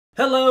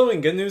Hello,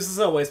 and good news as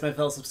always, my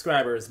fellow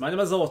subscribers. My name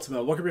is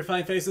Ultima. Welcome your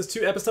fine faces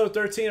to episode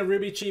 13 of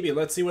RWBY Chibi.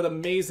 Let's see what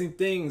amazing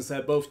things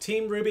that both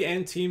Team RWBY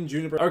and Team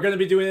Juniper are going to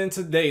be doing in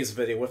today's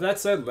video. With that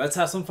said, let's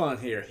have some fun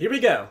here. Here we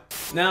go.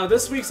 Now,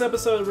 this week's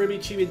episode of RWBY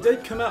Chibi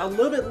did come out a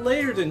little bit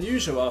later than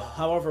usual.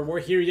 However,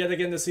 we're here yet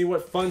again to see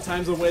what fun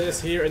times await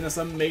us here in this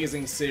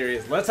amazing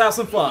series. Let's have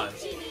some fun.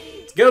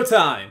 It's go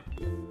time.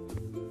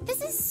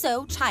 This is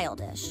so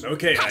childish.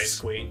 Okay, Ice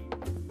Queen.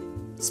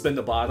 Spin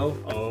the bottle.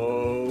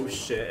 Oh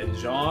shit, and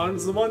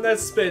John's the one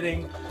that's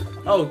spinning.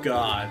 Oh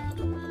god.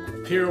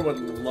 Pyrrha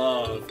would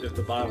love if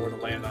the bottle were to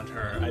land on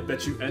her. I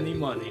bet you any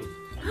money.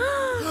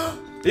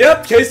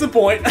 Yep, case in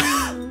point.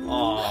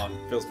 Aw,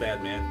 feels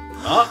bad, man.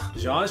 Ah,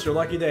 John, it's your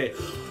lucky day.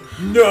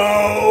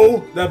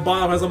 No! That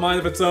bottle has a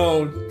mind of its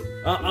own.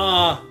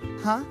 Huh?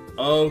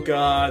 Oh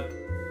god.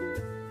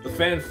 The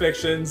fan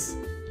fictions.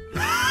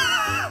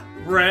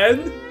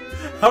 Ren?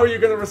 How are you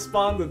gonna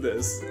respond to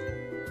this?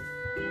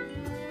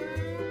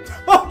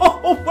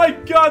 Oh my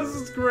god, this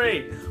is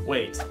great!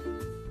 Wait.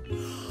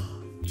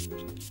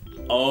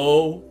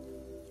 Oh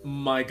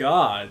my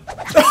god. I'm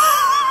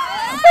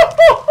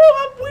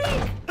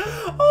weak!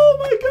 Oh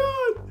my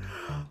god!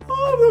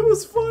 Oh, that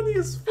was funny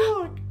as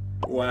fuck!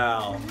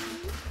 Wow.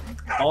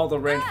 All the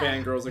Ren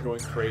fangirls are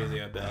going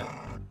crazy, I bet.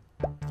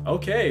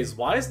 Okay,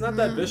 Zwei's not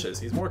that vicious.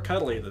 He's more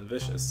cuddly than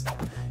vicious.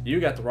 You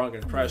got the wrong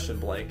impression,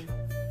 Blake.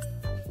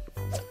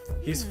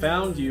 He's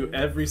found you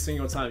every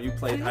single time you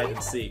played hide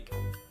and seek.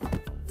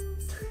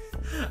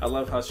 I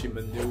love how she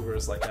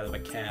maneuvers like out of a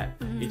cat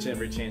each and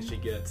every chance she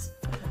gets.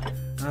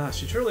 Ah,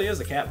 she truly is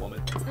a cat woman.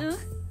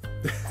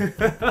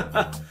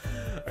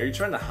 Are you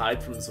trying to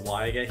hide from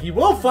Zwei again? He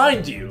will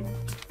find you!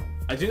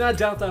 I do not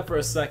doubt that for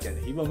a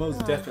second. He will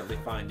most definitely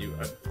find you.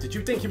 Did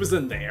you think he was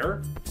in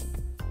there?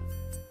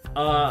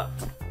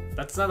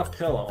 That's not a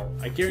pillow.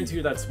 I guarantee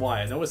you that's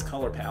why. I know his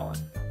color palette.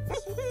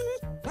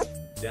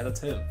 Yeah,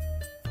 that's him.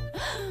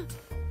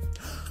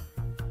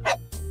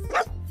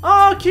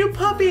 Oh, cute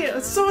puppy!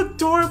 It's so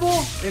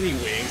adorable!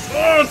 Anyways,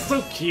 oh, it's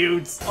so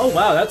cute! Oh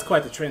wow, that's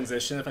quite the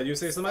transition if I do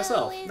say so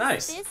myself.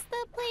 Nice. Is this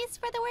the place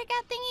for the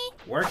workout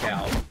thingy?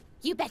 Workout?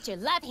 You bet your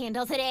love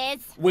handles it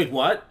is. Wait,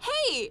 what?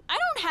 Hey, I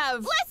don't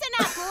have... Listen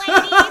up,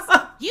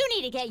 ladies! You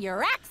need to get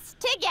your acts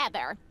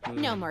together.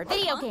 No more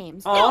video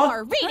games. No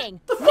more reading.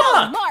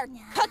 No more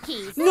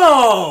cookies.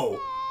 No!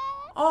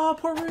 Oh,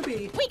 poor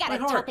Ruby. We gotta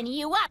toughen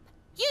you up.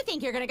 You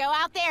think you're gonna go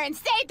out there and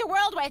save the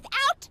world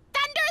without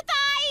Thunder Thighs?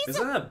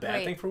 Isn't that a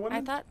bad thing for women?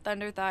 I thought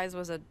Thunder Thighs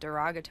was a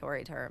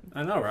derogatory term.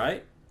 I know,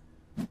 right?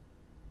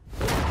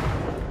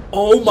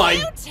 Oh my...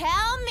 You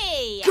tell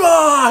me!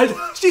 God!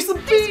 She's a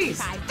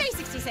beast! 365,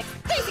 366,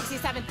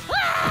 367.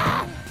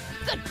 Ah!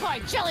 Good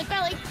boy, Jelly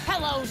Belly.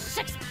 Hello,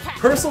 six-pack.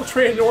 Personal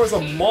Trainer Nora's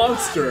a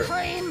monster.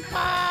 Cream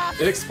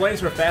puff. It explains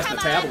her fast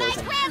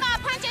metabolism. My grandma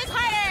punches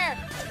harder.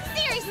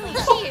 Seriously,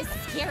 she is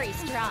scary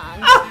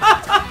strong.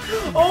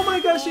 Oh my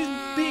gosh, she's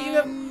beating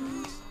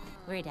him.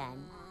 We're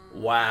done.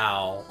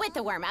 Wow. With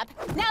the warm-up.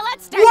 Now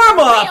let's start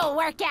the real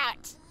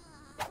workout.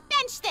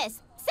 Bench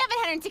this.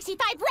 765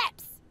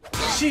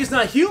 reps. She's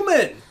not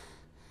human.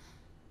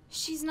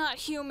 She's not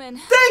human.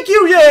 Thank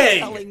you, Yang.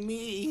 Telling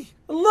me.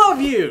 I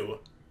love you.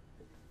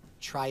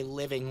 Try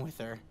living with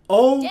her.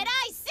 Oh. Did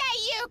I say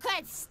you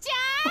could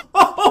stop?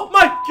 Oh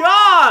my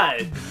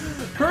god!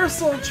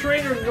 Personal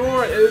Trainer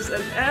Nora is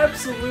an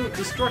absolute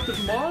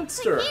destructive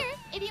monster. Click here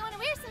if you want to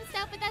wear some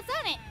stuff with us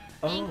on it.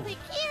 And click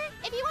here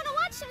if you want to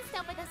watch some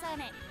stuff with us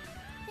on it.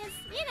 Because,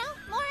 you know,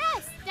 more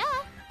us,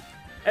 duh.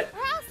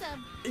 We're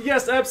awesome.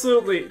 Yes,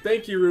 absolutely.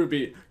 Thank you,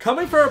 Ruby.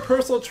 Coming from a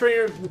personal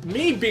trainer,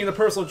 me being a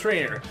personal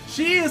trainer,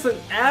 she is an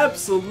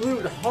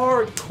absolute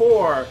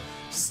hardcore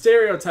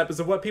stereotype as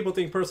of what people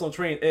think personal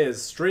training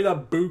is. Straight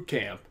up boot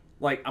camp.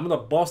 Like, I'm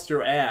gonna bust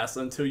your ass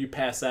until you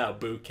pass out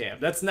boot camp.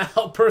 That's not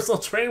how personal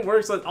training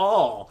works at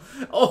all.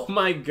 Oh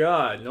my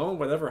god, no one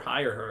would ever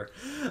hire her.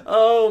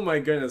 Oh my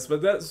goodness,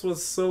 but that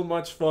was so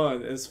much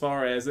fun as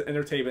far as the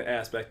entertainment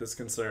aspect is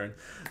concerned.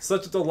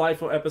 Such a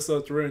delightful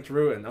episode through and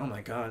through, and oh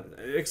my god,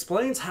 it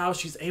explains how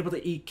she's able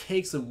to eat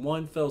cakes in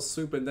one fell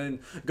swoop and then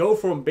go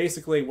from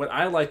basically what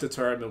I like to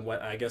term, and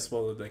what I guess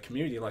the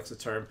community likes to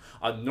term,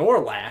 a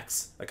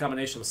Snorlax, a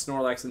combination of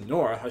Snorlax and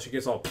Nora, how she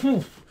gets all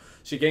poof.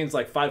 She gains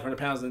like 500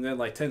 pounds and then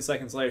like 10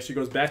 seconds later she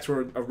goes back to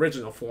her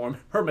original form.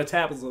 Her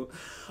metabolism,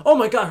 oh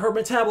my god, her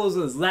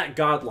metabolism is that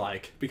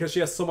godlike because she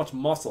has so much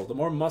muscle. The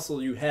more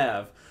muscle you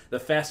have, the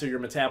faster your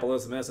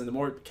metabolism is and the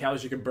more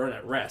calories you can burn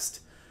at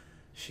rest.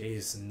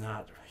 She's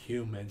not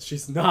human.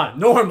 She's not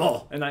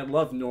normal. And I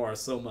love Nora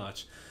so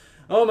much.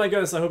 Oh my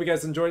goodness, I hope you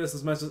guys enjoyed this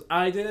as much as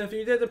I did. And if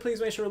you did, then please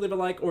make sure to leave a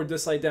like or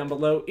dislike down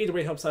below. Either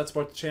way helps out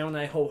support the channel, and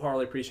I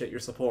wholeheartedly appreciate your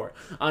support.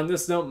 On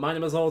this note, my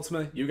name is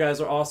Ultima. You guys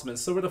are awesome, and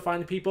so are the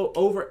fine people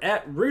over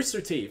at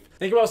Rooster Teeth.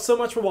 Thank you all so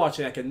much for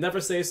watching. I can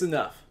never say this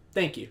enough.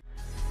 Thank you.